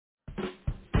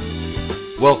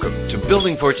Welcome to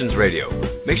Building Fortunes Radio.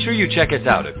 Make sure you check us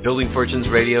out at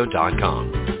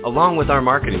buildingfortunesradio.com. Along with our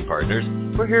marketing partners,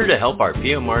 we're here to help our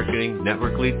PM Marketing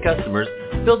Network Lead customers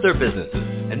build their businesses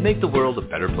and make the world a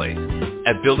better place.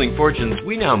 At Building Fortunes,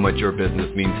 we know how much your business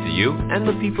means to you and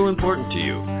the people important to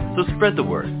you. So spread the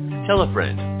word, tell a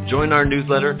friend, join our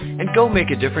newsletter, and go make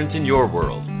a difference in your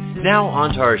world. Now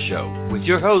on to our show with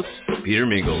your host, Peter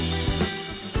Mingils.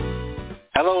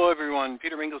 Hello, everyone.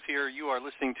 Peter Mingils here. You are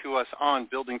listening to us on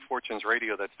Building Fortunes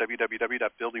Radio. That's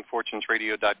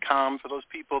www.buildingfortunesradio.com. For those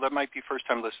people that might be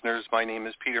first-time listeners, my name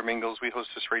is Peter Mingils. We host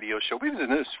this radio show. We've been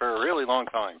doing this for a really long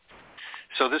time.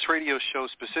 So this radio show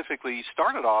specifically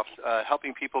started off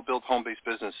helping people build home-based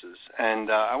businesses.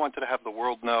 And I wanted to have the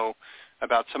world know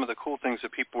about some of the cool things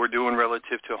that people were doing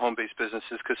relative to home-based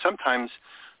businesses, because sometimes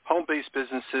home-based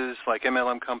businesses like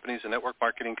MLM companies and network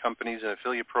marketing companies and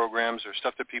affiliate programs or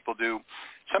stuff that people do,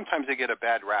 sometimes they get a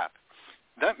bad rap.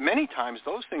 That many times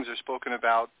those things are spoken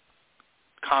about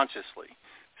consciously,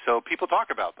 so people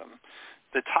talk about them.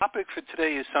 The topic for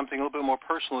today is something a little bit more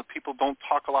personal that people don't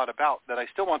talk a lot about that I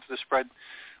still wanted to spread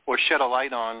or shed a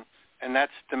light on, and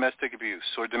that's domestic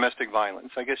abuse or domestic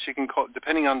violence. I guess you can call it,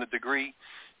 depending on the degree,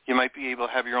 you might be able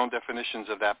to have your own definitions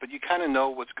of that, but you kind of know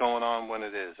what's going on when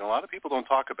it is. And a lot of people don't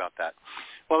talk about that.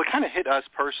 Well, it kind of hit us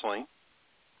personally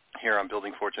here on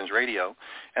Building Fortunes Radio,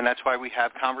 and that's why we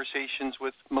have conversations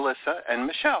with Melissa and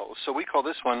Michelle. So we call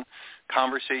this one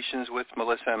Conversations with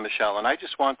Melissa and Michelle. And I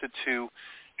just wanted to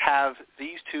have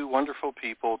these two wonderful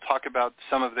people talk about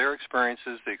some of their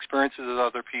experiences, the experiences of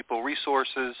other people,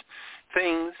 resources,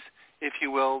 things, if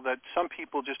you will, that some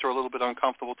people just are a little bit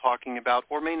uncomfortable talking about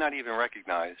or may not even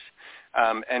recognize,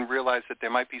 and realize that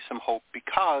there might be some hope,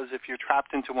 because if you're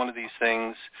trapped into one of these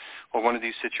things or one of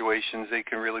these situations, they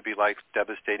can really be life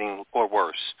devastating or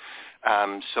worse.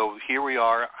 So here we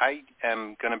are. I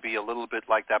am going to be a little bit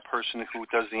like that person who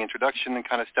does the introduction and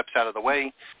kind of steps out of the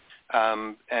way.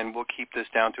 And we'll keep this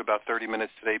down to about 30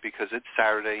 minutes today because it's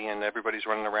Saturday and everybody's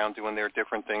running around doing their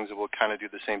different things, and we'll kind of do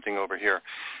the same thing over here.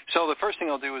 So the first thing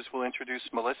I'll do is we'll introduce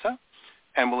Melissa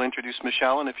and we'll introduce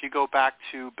Michelle. And if you go back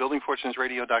to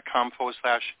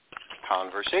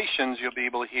buildingfortunesradio.com/conversations, you'll be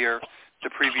able to hear the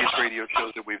previous radio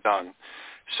shows that we've done.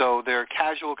 So they're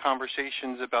casual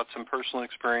conversations about some personal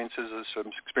experiences, some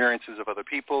experiences of other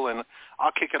people, and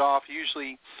I'll kick it off.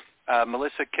 Usually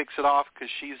Melissa kicks it off because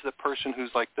she's the person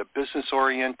who's like the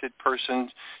business-oriented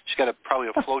person. She's got probably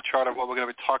a flow chart of what we're going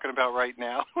to be talking about right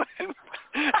now. And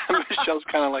Michelle's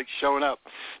kind of like showing up.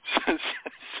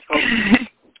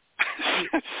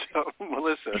 So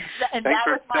Melissa. And that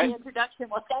was my introduction.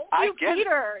 Well, thank you,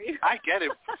 Peter. I get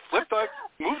it.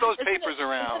 Move those papers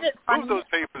around. Move those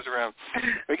papers around.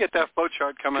 We get that flow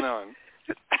chart coming on.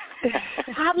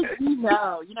 How did you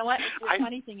know? You know what? The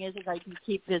funny thing is I can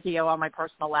keep Vizio on my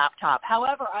personal laptop.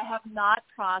 However, I have not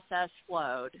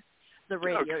flowed the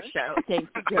radio show. Thank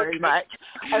you very much.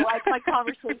 I like my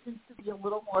conversations to be a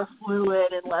little more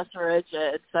fluid and less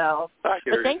rigid. So, but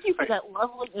thank you for that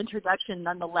lovely introduction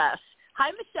nonetheless.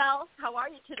 Hi, Michelle. How are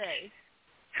you today?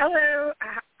 Hello.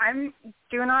 I'm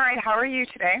doing all right. How are you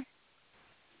today?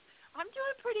 I'm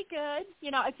doing pretty good.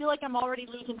 You know, I feel like I'm already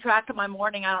losing track of my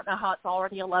morning. I don't know how it's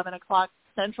already 11 o'clock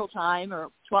Central Time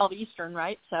or 12 Eastern,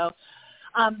 right? So,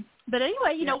 but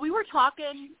anyway, you know, we were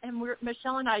talking, and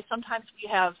Michelle and I, sometimes we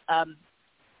have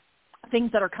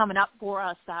things that are coming up for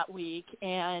us that week.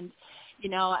 And, you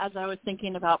know, as I was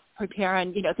thinking about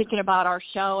preparing, you know, thinking about our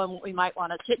show and what we might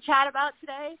want to chit-chat about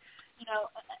today, you know,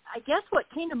 I guess what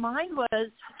came to mind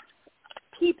was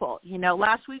people. You know,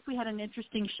 last week we had an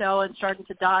interesting show and started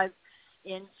to dive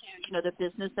into, you know, the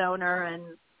business owner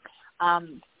and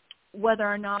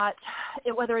whether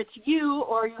it's you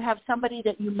or you have somebody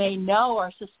that you may know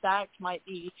or suspect might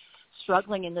be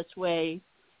struggling in this way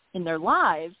in their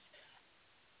lives.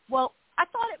 Well, I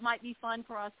thought it might be fun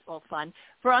for us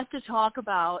to talk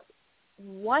about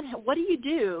what do you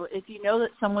do if you know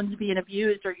that someone's being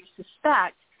abused or you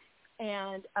suspect.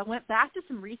 And I went back to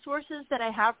some resources that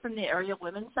I have from the Area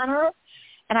Women's Center,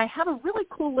 and I have a really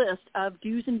cool list of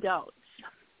do's and don'ts.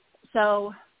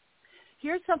 So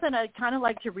here's something I'd kind of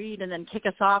like to read and then kick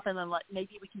us off, and then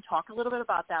maybe we can talk a little bit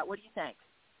about that. What do you think?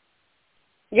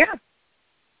 Yeah.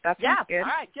 That sounds good. All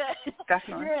right, good.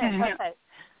 Definitely. Okay.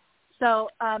 So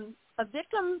a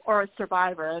victim or a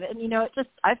survivor, and you know,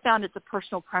 I found it's a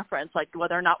personal preference, like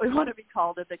whether or not we want to be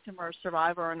called a victim or a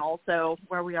survivor, and also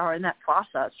where we are in that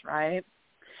process, right?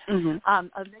 Mm-hmm.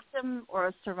 A victim or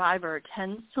a survivor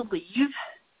tends to leave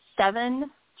 7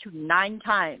 to 9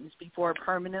 times before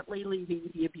permanently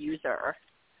leaving the abuser.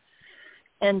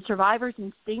 And survivors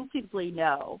instinctively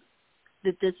know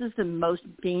that this is the most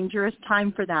dangerous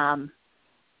time for them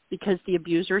because the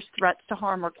abuser's threats to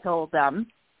harm or kill them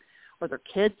or their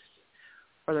kids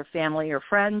or their family or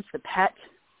friends, the pet,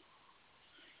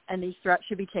 and these threats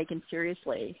should be taken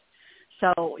seriously.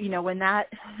 So, when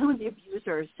the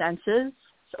abuser senses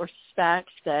or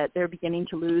suspects that they're beginning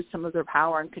to lose some of their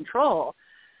power and control,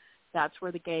 that's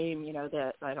where the game,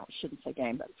 shouldn't say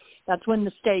game, but that's when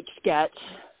the stakes get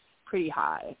pretty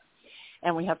high.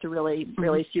 And we have to really,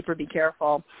 really super be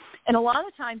careful. And a lot of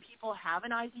the time people have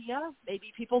an idea.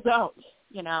 Maybe people don't.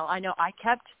 I know I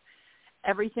kept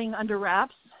everything under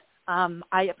wraps.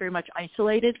 I very much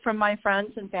isolated from my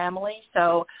friends and family,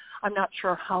 so I'm not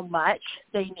sure how much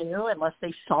they knew unless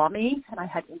they saw me and I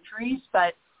had injuries.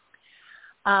 But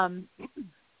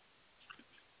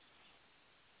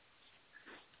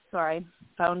sorry,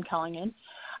 phone calling in.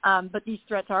 But these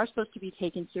threats are supposed to be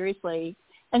taken seriously.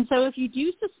 And so if you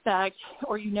do suspect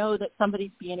or that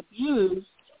somebody's being abused,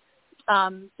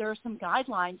 there are some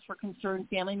guidelines for concerned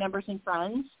family members and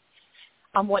friends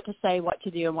on what to say, what to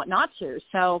do, and what not to.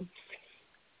 So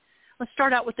let's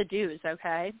start out with the do's,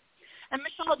 okay? And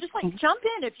Michelle, just jump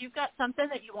in if you've got something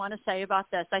that you want to say about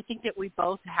this. I think that we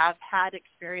both have had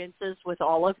experiences with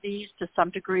all of these to some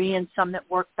degree, and some that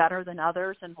work better than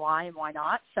others, and why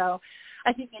not. So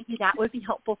I think maybe that would be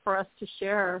helpful for us to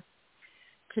share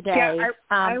today. Yeah,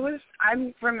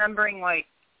 I'm remembering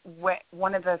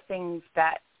one of the things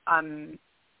that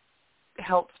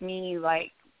helped me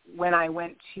when I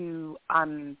went to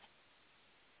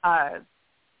to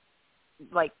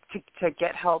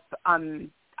get help.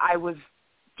 I was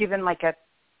given a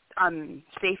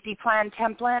safety plan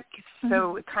template,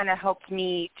 so it kind of helped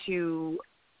me to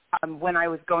when I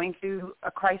was going through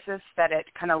a crisis, that it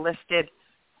kind of listed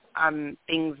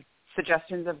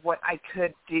suggestions of what I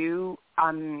could do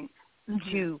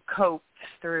to cope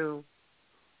through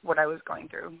what I was going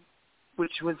through,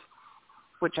 which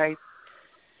I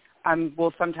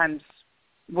will sometimes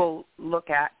look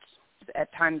at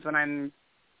times when I'm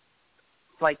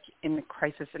in the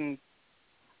crisis and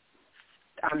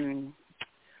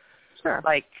sure.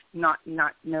 Not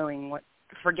knowing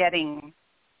forgetting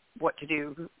what to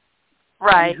do,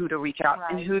 right? And who to reach out,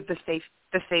 right. And who the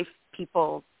safe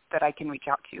people that I can reach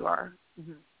out to are.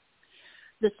 Mm-hmm.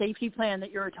 The safety plan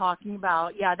that you're talking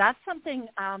about, yeah, that's something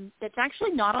that's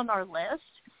actually not on our list.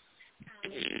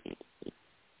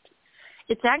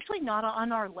 It's actually not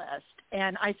on our list,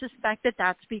 and I suspect that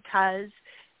that's because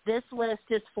this list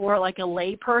is for a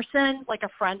layperson, like a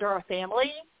friend or a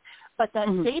family. But that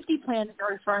safety plan that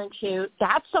you're referring to,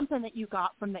 that's something that you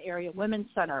got from the Area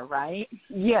Women's Center, right?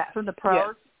 Yes. From the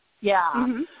pros? Yes. Yeah.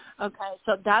 Mm-hmm. Okay,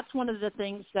 so that's one of the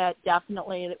things that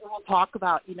definitely that we'll talk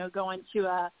about, going to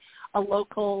a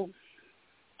local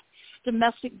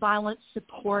domestic violence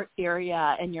support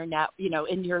area in your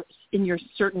in your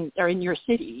certain or in your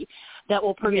city that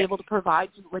will be able to provide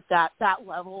you with that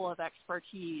level of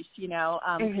expertise,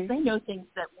 because they know things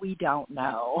that we don't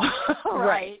know,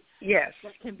 right? Yes.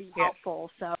 That can be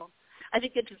helpful. So I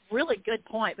think it's a really good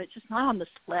point, but it's just not on this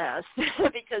list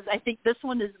because I think this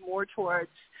one is more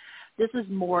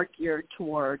geared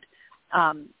toward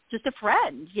just a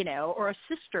friend, or a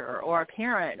sister or a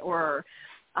parent or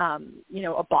a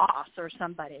boss or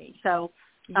somebody. So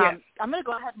I'm going to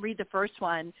go ahead and read the first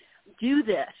one. Do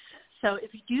this. So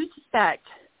if you do suspect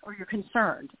or you're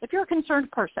concerned, if you're a concerned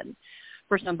person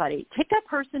for somebody, take that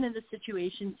person in the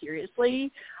situation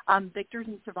seriously. Victims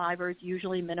and survivors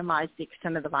usually minimize the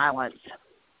extent of the violence.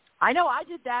 I know I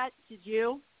did that. Did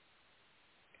you?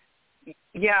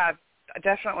 Yeah,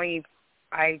 definitely.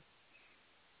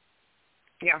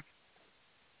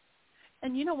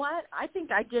 And you know what? I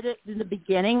think I did it in the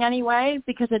beginning anyway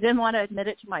because I didn't want to admit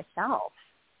it to myself,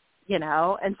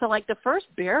 And so the first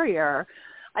barrier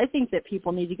I think that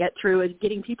people need to get through is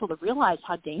getting people to realize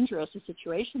how dangerous a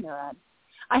situation they're in.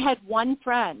 I had one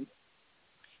friend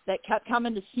that kept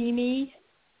coming to see me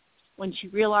when she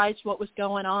realized what was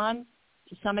going on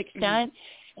to some extent,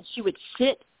 and she would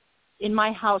sit in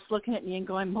my house looking at me and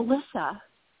going, Melissa,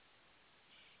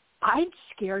 I'm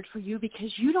scared for you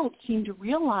because you don't seem to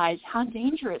realize how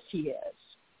dangerous he is.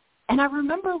 And I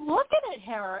remember looking at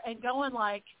her and going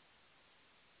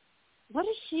what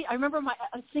is she? I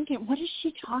was thinking, what is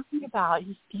she talking about?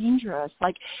 He's dangerous.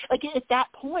 Like at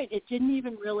that point, it didn't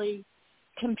even really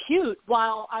compute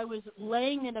while I was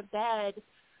laying in a bed,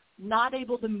 not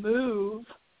able to move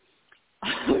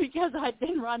because I'd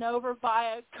been run over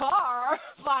by a car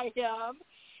by him,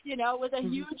 with a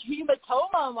huge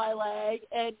hematoma on my leg.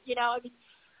 And,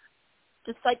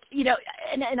 just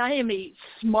and I am a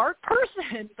smart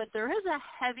person, but there is a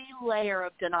heavy layer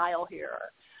of denial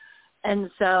here.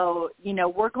 And so,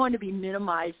 we're going to be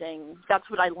minimizing, that's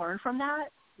what I learned from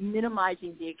that.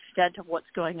 minimizing the extent of what's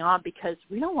going on because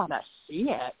we don't want to see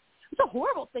it. It's a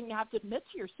horrible thing to have to admit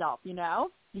to yourself, you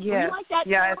know? Yes. Like that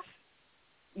yes.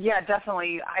 too? Yeah,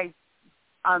 definitely. I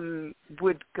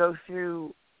would go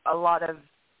through a lot of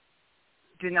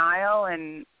denial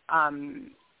and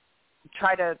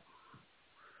try to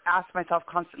ask myself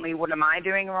constantly, what am I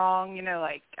doing wrong? You know,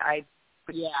 like I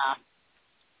would. Yeah.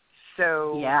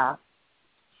 So yeah.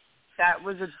 That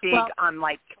was a big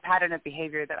like pattern of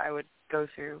behavior that I would go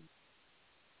through.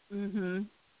 Mhm.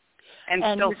 And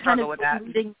still struggle with that.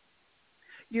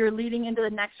 You're leading into the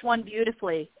next one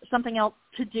beautifully. Something else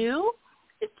to do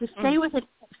is to stay with it.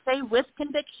 Stay with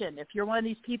conviction. If you're one of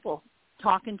these people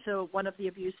talking to one of the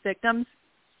abuse victims,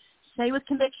 say with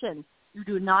conviction, you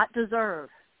do not deserve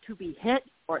to be hit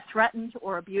or threatened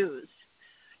or abused.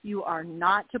 You are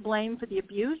not to blame for the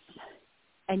abuse,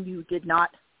 and you did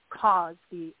not cause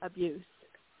the abuse.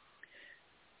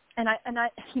 And I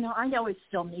always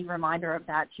still need a reminder of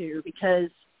that too, because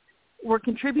we're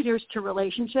contributors to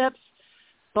relationships,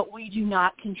 but we do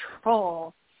not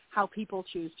control how people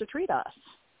choose to treat us,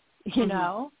 you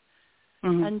know?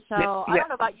 Mm-hmm. And so I don't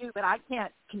know about you, but I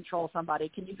can't control somebody.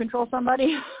 Can you control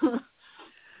somebody?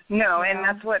 No, and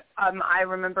that's what I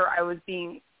remember. I was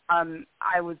being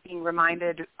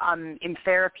reminded in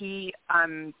therapy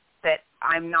that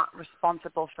I'm not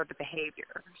responsible for the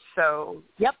behavior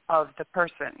of the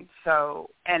person. So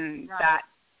and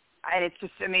it's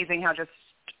just amazing how just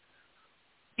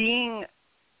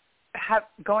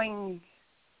going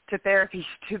to therapy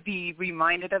to be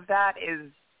reminded of that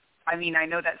is. I mean, I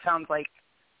know that sounds like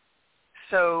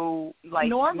so like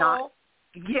normal. Not,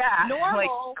 yeah, normal. Like,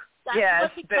 that's yes,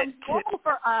 what becomes normal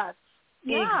for us.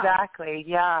 Yeah. Exactly.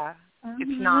 Yeah. Mm-hmm.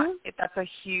 It's not. That's a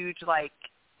huge like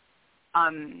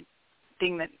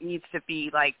thing that needs to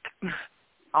be like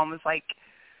almost like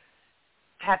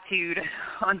tattooed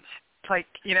on, like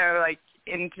like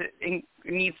it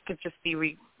needs to just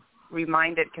be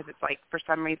reminded because it's like for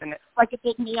some reason it's like a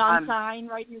big neon sign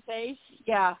right in your face.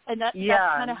 Yeah, and that's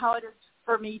kind of how it is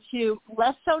for me too.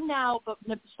 Less so now, but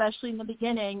especially in the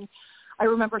beginning, I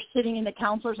remember sitting in the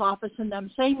counselor's office and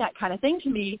them saying that kind of thing to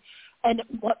me, and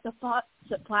what the thought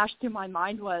that flashed through my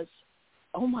mind was,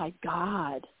 "Oh my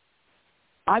God,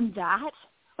 I'm that."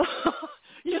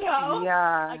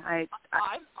 Yeah,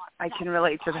 I can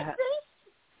relate to that.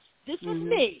 This is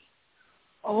me.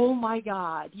 Oh my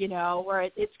God, where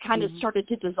it's kind of started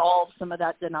to dissolve some of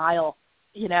that denial,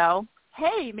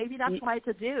 Hey, maybe that's what I have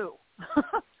to do.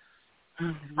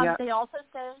 They also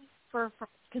say for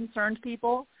concerned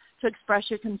people to express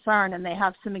your concern, and they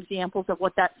have some examples of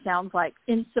what that sounds like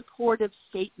in supportive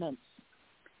statements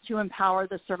to empower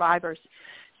the survivors.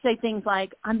 Say things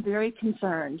like, I'm very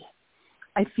concerned.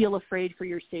 I feel afraid for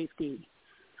your safety.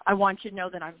 I want you to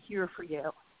know that I'm here for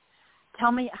you.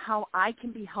 Tell me how I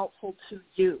can be helpful to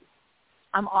you.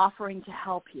 I'm offering to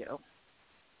help you.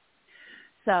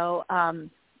 So,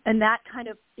 and that kind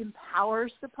of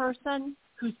empowers the person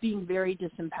who's being very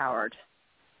disempowered,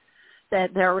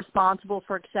 that they're responsible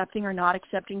for accepting or not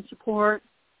accepting support,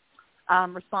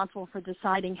 responsible for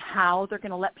deciding how they're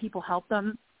going to let people help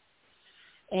them,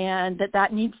 and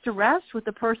that needs to rest with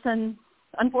the person,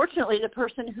 unfortunately, the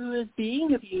person who is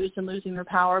being abused and losing their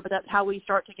power, but that's how we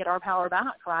start to get our power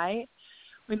back, right?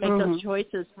 We make those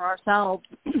choices for ourselves,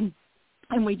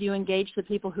 and we do engage the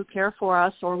people who care for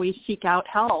us, or we seek out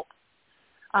help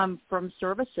from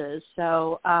services.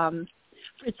 So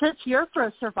it says here for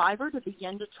a survivor to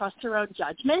begin to trust their own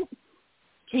judgment,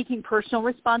 taking personal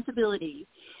responsibility,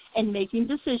 and making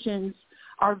decisions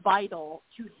are vital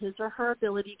to his or her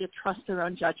ability to trust their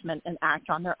own judgment and act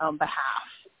on their own behalf.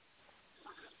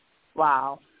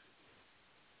 Wow.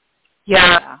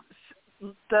 Yeah.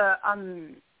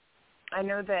 I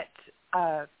know that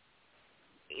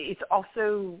it's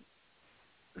also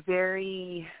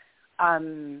very,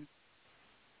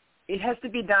 it has to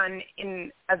be done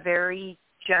in a very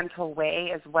gentle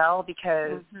way as well,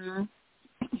 because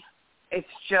it's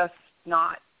just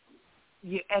not,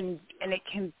 and it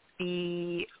can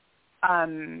be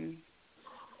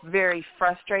very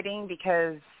frustrating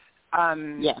because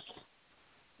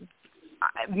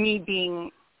me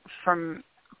being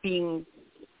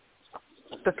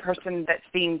the person that's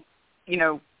being,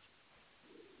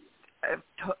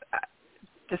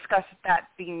 discussed, that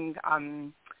being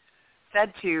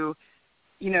said to,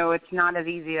 it's not as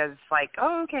easy as like,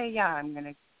 oh, okay, yeah, I'm going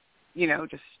to,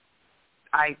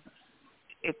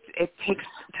 it takes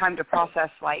time to process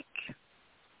like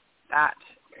that.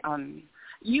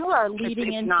 You are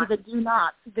leading into the do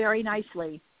not very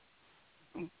nicely.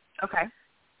 Okay,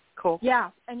 cool.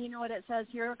 Yeah, and you know what it says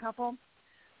here, a couple?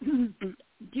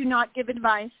 do not give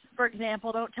advice. For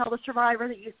example, don't tell the survivor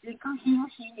that you think he or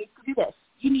she needs to do this.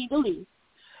 You need to leave.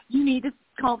 You need to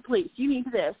call the police. You need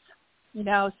this.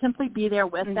 Simply be there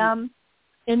with them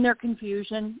in their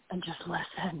confusion and just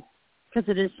listen, because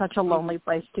it is such a lonely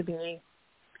place to be.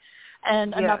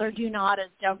 And another do not is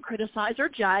don't criticize or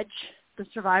judge the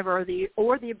survivor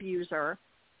or the abuser.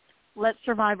 Let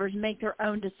survivors make their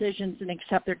own decisions and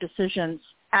accept their decisions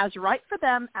as right for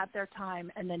them at their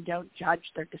time, and then don't judge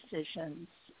their decisions.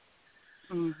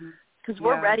 Because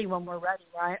we're ready when we're ready,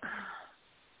 right?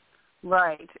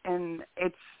 Right, and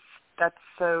that's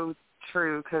so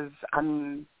true, because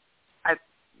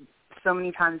so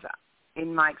many times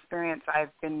in my experience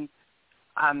I've been,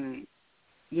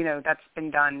 that's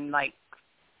been done, like,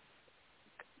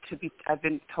 I've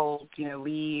been told,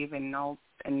 leave and all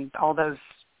those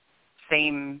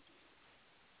same,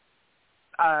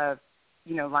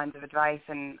 lines of advice,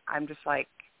 and I'm just like,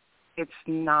 it's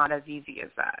not as easy as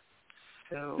that.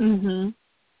 So.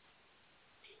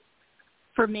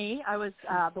 For me, I was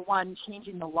the one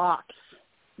changing the locks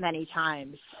many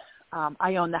times.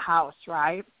 I owned the house,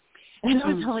 right? And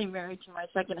I was only married to my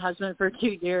second husband for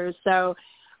 2 years. So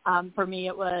for me,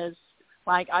 it was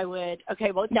like I would,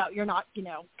 okay, well, no, you're not,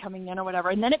 coming in or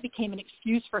whatever. And then it became an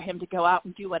excuse for him to go out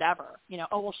and do whatever.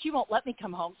 Oh, well, she won't let me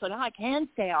come home, so now I can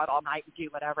stay out all night and do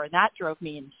whatever. And that drove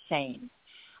me insane.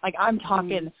 Like, I'm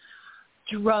talking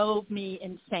drove me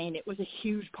insane. It was a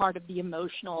huge part of the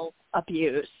emotional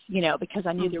abuse, because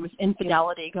I knew there was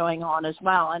infidelity going on as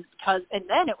well. And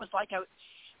then it was like I was,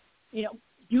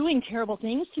 doing terrible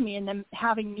things to me, and then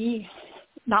having me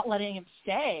not letting him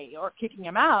stay or kicking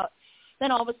him out. Then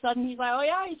all of a sudden he's like, oh,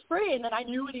 yeah, he's free. And then I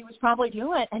knew what he was probably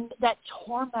doing. And that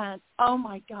torment, oh,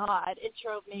 my God, it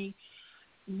drove me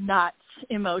nuts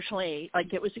emotionally.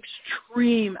 Like, it was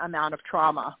extreme amount of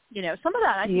trauma. Some of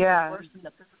that I think is worse than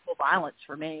the physical violence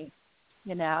for me,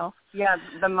 Yeah,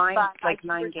 the mind, like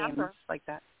mind games like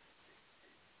that.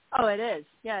 Oh, it is.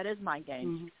 Yeah, it is mind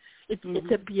games. It's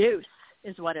abuse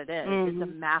is what it is. It's a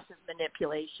massive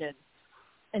manipulation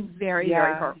and very,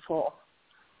 very hurtful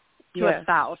to a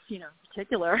spouse, in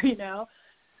particular,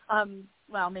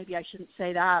 well, maybe I shouldn't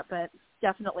say that, but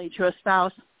definitely to a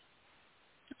spouse.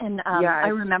 And I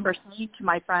remember saying to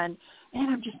my friend,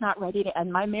 man, I'm just not ready to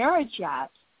end my marriage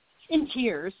yet. In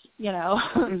tears,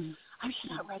 I'm just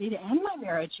not ready to end my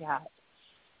marriage yet.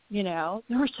 There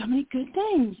were so many good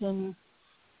things, and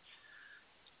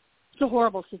it's a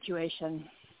horrible situation.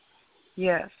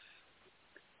 Yes,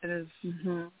 it is.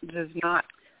 It is not.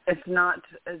 It's not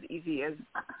as easy as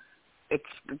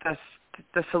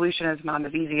the solution is not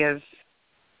as easy as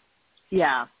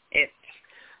it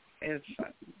is. You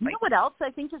know what else I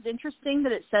think is interesting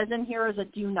that it says in here is a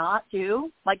do not do?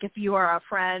 Like, if you are a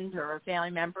friend or a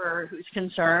family member who's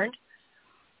concerned,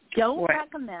 don't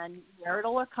recommend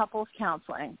marital or couples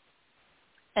counseling,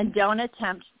 and don't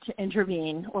attempt to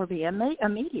intervene or be a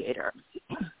mediator.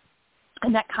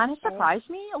 And that kind of surprised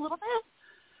me a little bit.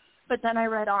 But then I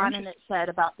read on, and it said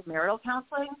about the marital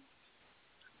counseling,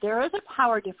 there is a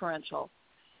power differential,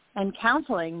 and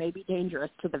counseling may be dangerous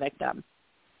to the victim.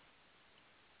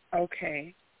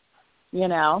 Okay.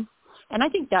 And I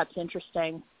think that's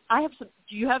interesting. Do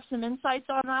you have some insights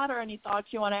on that, or any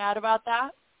thoughts you want to add about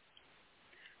that?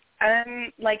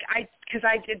 Because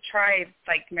I did try,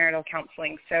 marital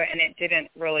counseling, and it didn't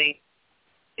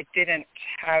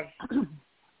have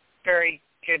very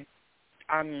good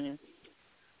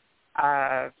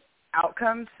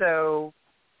outcomes, so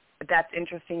that's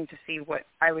interesting to see. What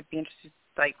I would be interested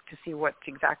to see what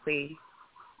exactly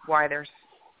why there's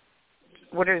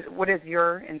what is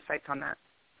your insights on that?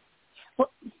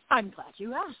 Well, I'm glad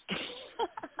you asked.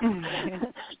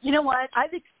 You know what?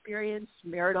 I've experienced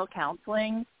marital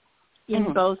counseling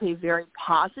in both a very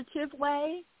positive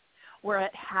way, where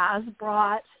it has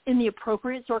brought, in the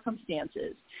appropriate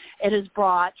circumstances, it has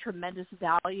brought tremendous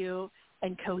value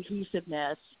and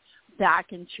cohesiveness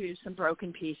back into some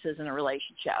broken pieces in a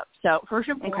relationship. So first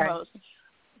and foremost,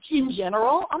 in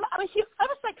general, I have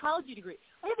a psychology degree.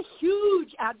 I am a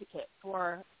huge advocate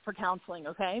for counseling,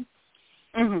 okay?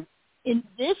 In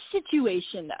this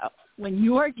situation, though, when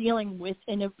you are dealing with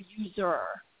an abuser,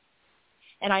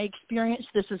 and I experienced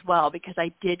this as well because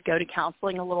I did go to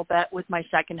counseling a little bit with my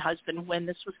second husband when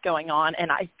this was going on,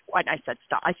 and I said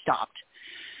stop. I stopped.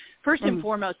 First and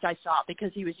foremost, I stopped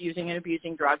because he was using and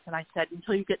abusing drugs, and I said,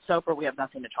 until you get sober, we have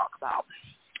nothing to talk about,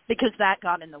 because that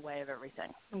got in the way of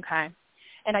everything, okay?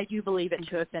 And I do believe it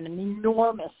to have been an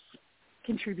enormous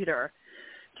contributor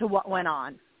to what went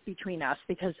on between us,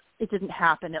 because it didn't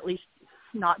happen, at least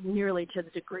not nearly to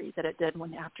the degree that it did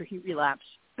after he relapsed.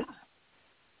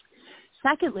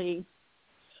 Secondly,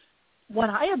 what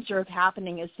I observed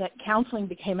happening is that counseling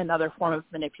became another form of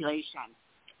manipulation,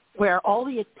 where all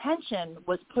the attention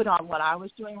was put on what I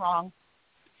was doing wrong.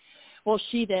 Well,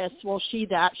 she this, well, she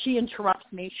that. She interrupts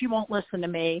me. She won't listen to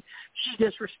me. She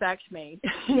disrespects me.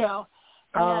 You know.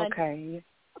 And, okay.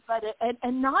 But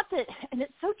and not that, and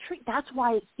it's so tricky. That's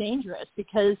why it's dangerous,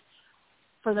 because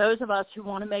for those of us who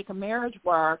want to make a marriage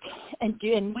work, and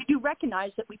we do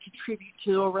recognize that we contribute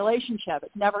to a relationship.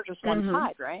 It's never just one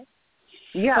side, right?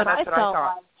 Yeah, but that's what I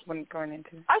thought like, when going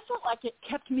into it. I felt like it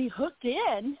kept me hooked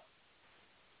in,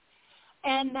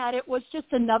 and that it was just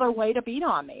another way to beat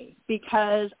on me,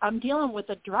 because I'm dealing with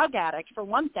a drug addict for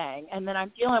one thing, and then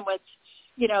I'm dealing with,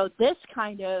 you know, this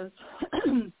kind of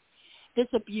this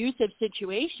abusive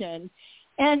situation,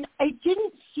 and I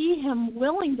didn't see him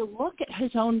willing to look at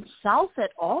his own self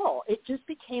at all. It just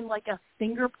became like a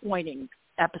finger-pointing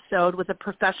episode with a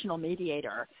professional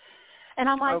mediator. And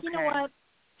I'm like, you know what?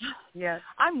 Yes.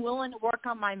 I'm willing to work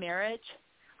on my marriage.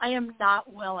 I am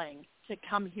not willing to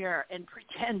come here and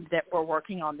pretend that we're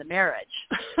working on the marriage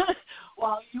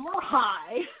while you're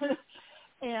high.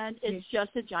 And it's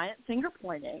just a giant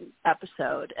finger-pointing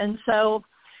episode. And so,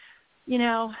 you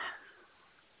know,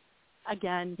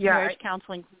 again, marriage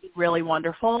counseling can be really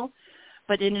wonderful,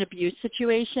 but in an abuse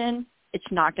situation,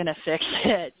 it's not going to fix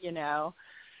it, you know.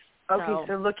 Okay,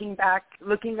 so looking back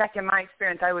in my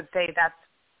experience, I would say that's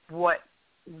what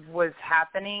was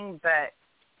happening, but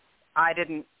I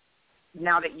didn't.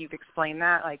 Now that you've explained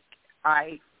that, like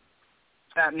that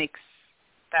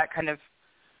kind of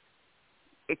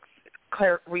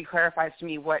re-clarifies to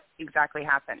me what exactly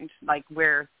happened, like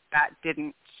where that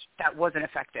wasn't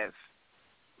effective.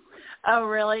 Oh,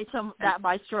 really? So that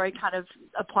my story kind of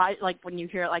applies, like when you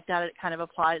hear it like that, it kind of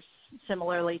applies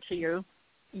similarly to you?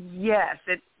 Yes,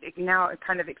 it now it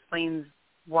kind of explains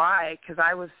why, because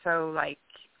I was so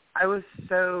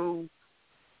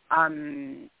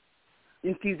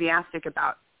enthusiastic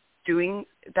about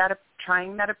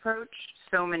trying that approach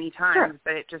so many times,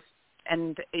 sure.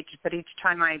 but each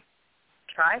time I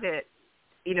tried it,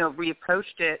 you know,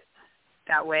 reapproached it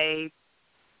that way,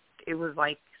 it was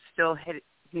like still hit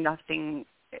nothing.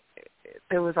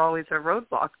 There was always a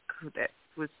roadblock that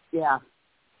was. Yeah.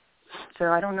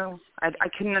 So I don't know. I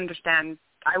couldn't understand.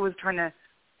 I was trying to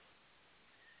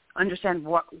understand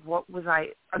what was I.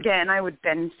 Again, I would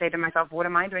then say to myself, "What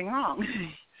am I doing wrong?"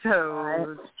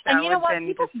 So that and you know would what? then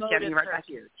People's just get me right motives back. are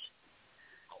huge.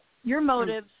 Your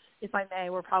motives, if I may,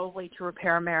 were probably to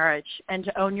repair a marriage and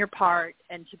to own your part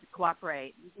and to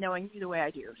cooperate, knowing you the way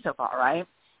I do so far, right?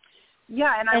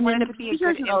 Yeah, and I wanted to be a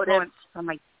good influence on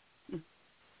my.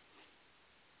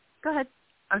 Go ahead.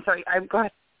 I'm sorry. Go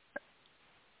ahead.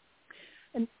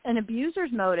 An abuser's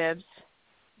motives,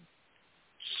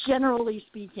 generally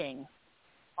speaking,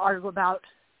 are about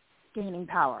gaining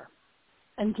power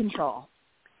and control.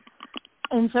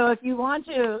 And so if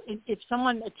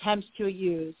someone attempts to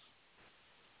use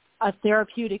a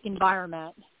therapeutic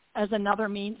environment as another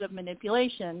means of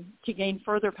manipulation to gain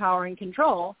further power and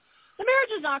control, the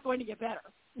marriage is not going to get better.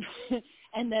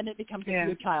 And then it becomes a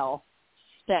futile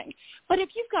thing. But if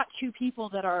you've got two people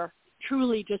that are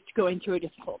truly just going through a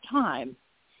difficult time,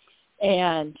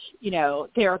 and, you know,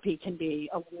 therapy can be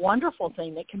a wonderful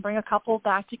thing that can bring a couple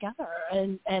back together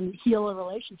and heal a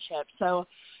relationship. So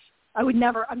I would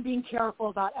never, I'm being careful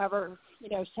about ever, you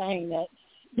know, saying that,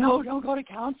 no, don't go to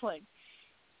counseling.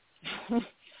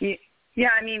 Yeah,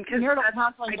 I mean, because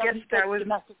I guess that was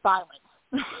domestic violence.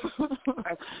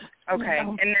 Okay, you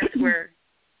know? And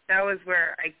that was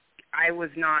where I was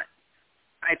not,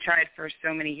 I tried for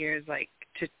so many years, like,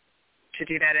 to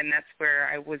do that, and that's where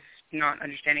I was not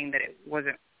understanding that it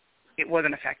wasn't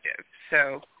effective.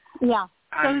 So yeah.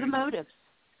 So the motives.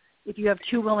 If you have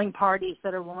two willing parties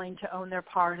that are willing to own their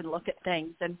part and look at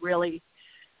things and really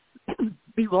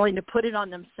be willing to put it on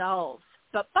themselves,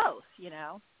 but both, you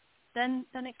know, then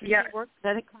it can work.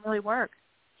 Then it can really work.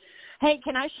 Hey,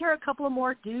 can I share a couple of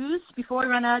more do's before we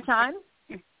run out of time?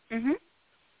 Mm-hmm.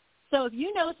 So if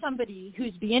you know somebody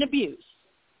who's being abused,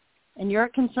 and you're a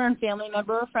concerned family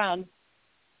member or friend,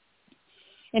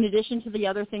 in addition to the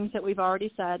other things that we've already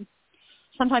said,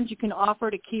 sometimes you can offer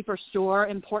to keep or store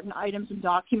important items and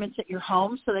documents at your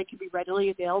home so they can be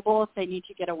readily available if they need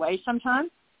to get away sometime.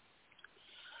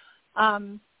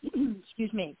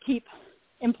 Keep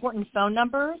important phone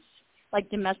numbers like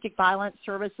domestic violence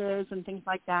services and things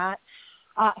like that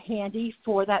handy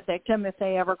for that victim if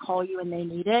they ever call you and they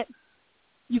need it.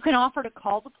 You can offer to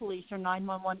call the police or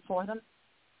 911 for them.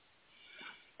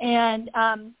 And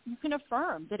you can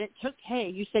affirm that it took,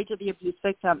 you say to the abuse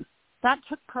victim, that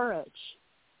took courage.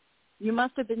 You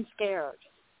must have been scared.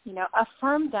 You know,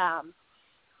 affirm them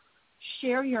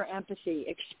share your empathy,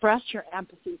 express your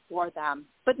empathy for them,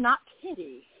 but not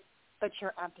pity, but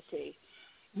your empathy.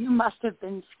 You must have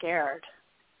been scared.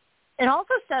 It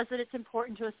also says that it's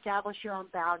important to establish your own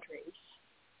boundaries.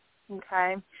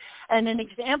 Okay? And an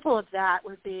example of that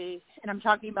would be, and I'm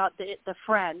talking about the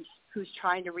friend who's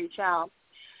trying to reach out.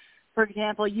 For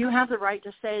example, you have the right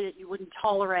to say that you wouldn't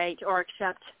tolerate or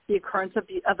accept the occurrence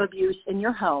of abuse in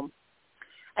your home,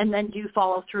 and then do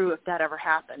follow through if that ever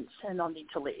happens, and they'll need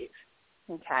to leave.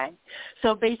 Okay?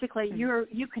 So basically,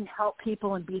 you can help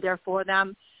people and be there for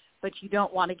them, but you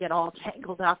don't want to get all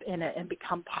tangled up in it and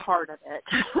become part of it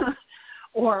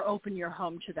or open your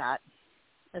home to that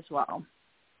as well.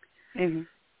 Mm-hmm.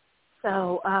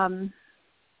 So a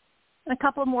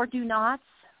couple more do nots.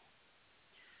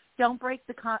 Don't break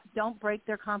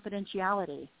their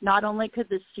confidentiality. Not only could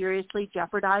this seriously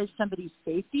jeopardize somebody's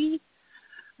safety,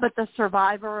 but the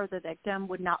survivor or the victim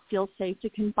would not feel safe to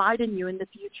confide in you in the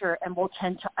future and will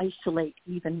tend to isolate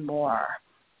even more.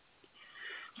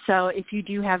 So if you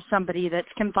do have somebody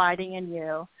that's confiding in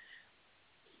you,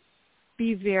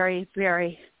 be very,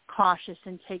 very cautious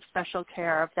and take special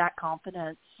care of that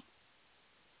confidence.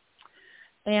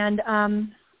 And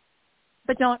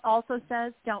but don't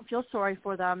feel sorry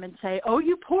for them and say, "Oh,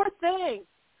 you poor thing."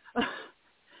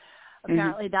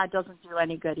 Apparently that doesn't do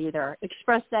any good either.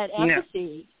 Express that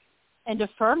empathy and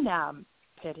affirm them,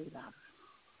 pity them.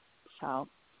 So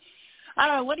I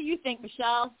don't know. What do you think,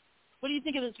 Michelle? What do you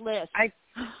think of this list?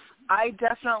 I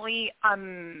definitely I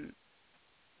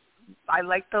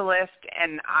like the list,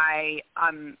 and I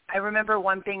remember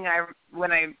one thing that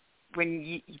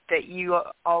you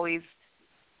always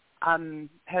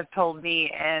have told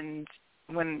me, and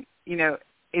when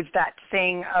is that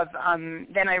saying of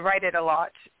then I write it a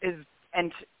lot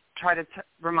and try to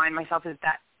remind myself is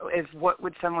what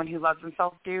would someone who loves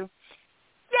themselves do?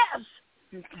 Yes.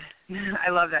 I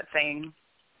love that saying.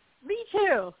 Me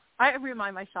too. I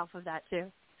remind myself of that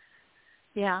too.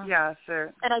 Yeah. Yeah,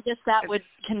 sure. And I guess that would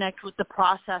connect with the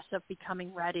process of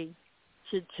becoming ready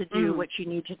to do what you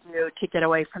need to do to get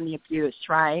away from the abuse,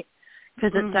 right?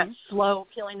 Because it's that slow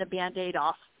peeling the Band-Aid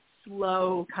off,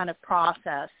 slow kind of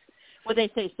process. What they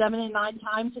say, 7 to 9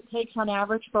 times it takes on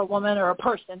average for a woman or a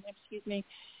person,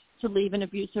 to leave an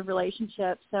abusive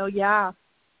relationship. So, yeah.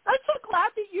 I'm so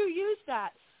glad that you used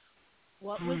that.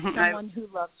 What would someone who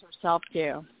loves herself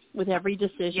do with every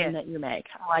decision that you make?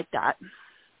 I like that.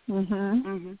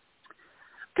 Mm-hmm.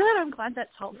 Good. I'm glad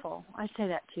that's helpful. I say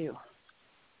that too.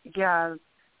 Yeah,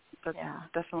 that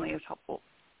definitely is helpful.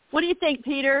 What do you think,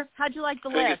 Peter? How'd you like the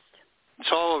list?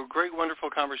 It's all a great, wonderful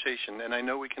conversation, and I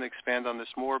know we can expand on this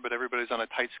more, but everybody's on a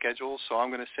tight schedule, so I'm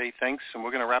going to say thanks, and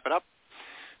we're going to wrap it up.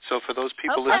 So for those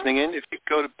people listening in, if you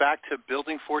go back to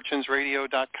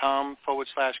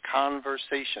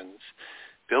buildingfortunesradio.com/conversations,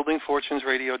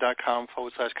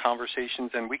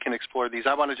 buildingfortunesradio.com/conversations, and we can explore these.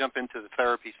 I want to jump into the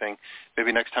therapy thing.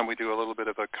 Maybe next time we do a little bit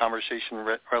of a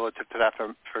conversation relative to that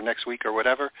for next week or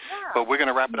whatever. Yeah. But we're going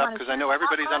to wrap it up because I know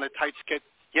everybody's on a tight schedule.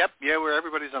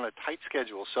 Everybody's on a tight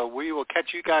schedule. So we will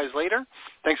catch you guys later.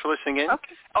 Thanks for listening in.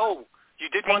 Okay. Oh, you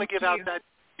did want to give out that.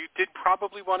 You did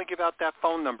probably want to give out that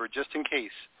phone number just in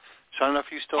case. So I don't know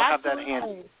if you still have that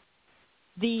handy.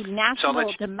 The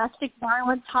National Domestic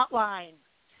Violence Hotline,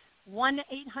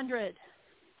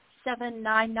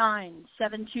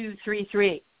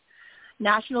 1-800-799-7233.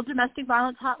 National Domestic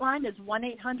Violence Hotline is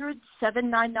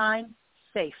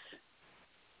 1-800-799-SAFE.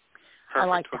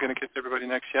 Perfect. We're going to catch everybody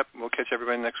next. Yep, we'll catch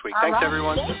everybody next week. Thanks,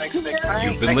 everyone. Thanks.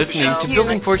 You've been listening to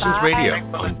Building Fortunes Radio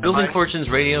on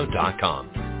buildingfortunesradio.com.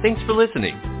 Thanks for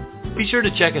listening. Be sure to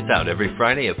check us out every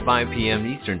Friday at 5 p.m.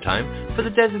 Eastern Time for the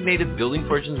designated Building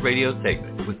Fortunes Radio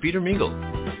segment with Peter Mingils.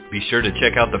 Be sure to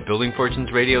check out the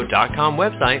buildingfortunesradio.com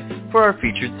website for our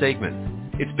featured segments.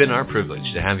 It's been our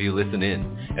privilege to have you listen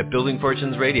in. At Building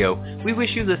Fortunes Radio, we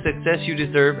wish you the success you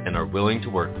deserve and are willing to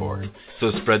work for.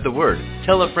 So spread the word,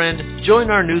 tell a friend, join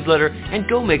our newsletter, and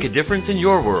go make a difference in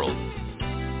your world.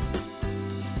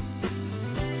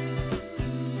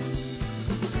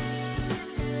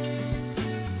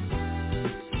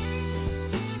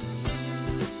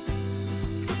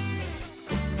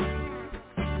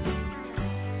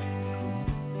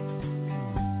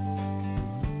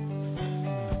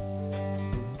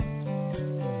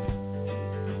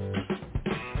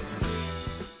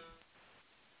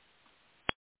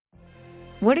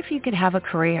 What if you could have a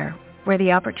career where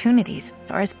the opportunities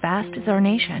are as vast as our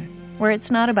nation, where it's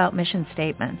not about mission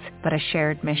statements, but a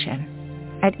shared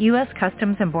mission? At U.S.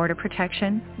 Customs and Border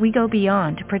Protection, we go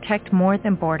beyond to protect more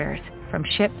than borders. From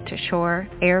ship to shore,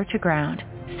 air to ground,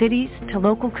 cities to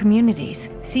local communities,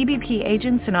 CBP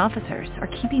agents and officers are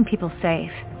keeping people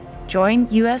safe. Join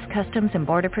U.S. Customs and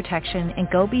Border Protection and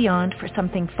go beyond for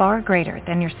something far greater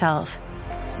than yourself.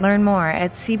 Learn more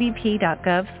at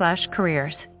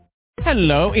cbp.gov/careers.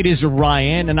 Hello, it is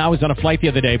Ryan, and I was on a flight the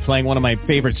other day playing one of my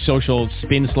favorite social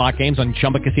spin slot games on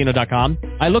ChumbaCasino.com.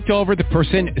 I looked over at the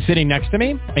person sitting next to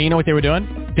me, and you know what they were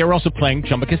doing? They were also playing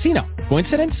Chumba Casino.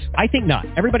 Coincidence? I think not.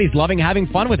 Everybody's loving having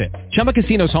fun with it. Chumba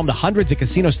Casino is home to hundreds of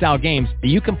casino-style games that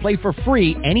you can play for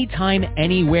free anytime,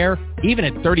 anywhere, even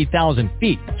at 30,000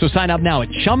 feet. So sign up now at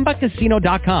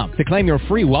ChumbaCasino.com to claim your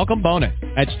free welcome bonus.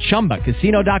 That's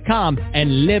ChumbaCasino.com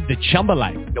and live the Chumba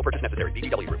life. No purchase necessary.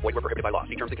 VGW. Void where prohibited by law.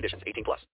 See terms and conditions. 18+.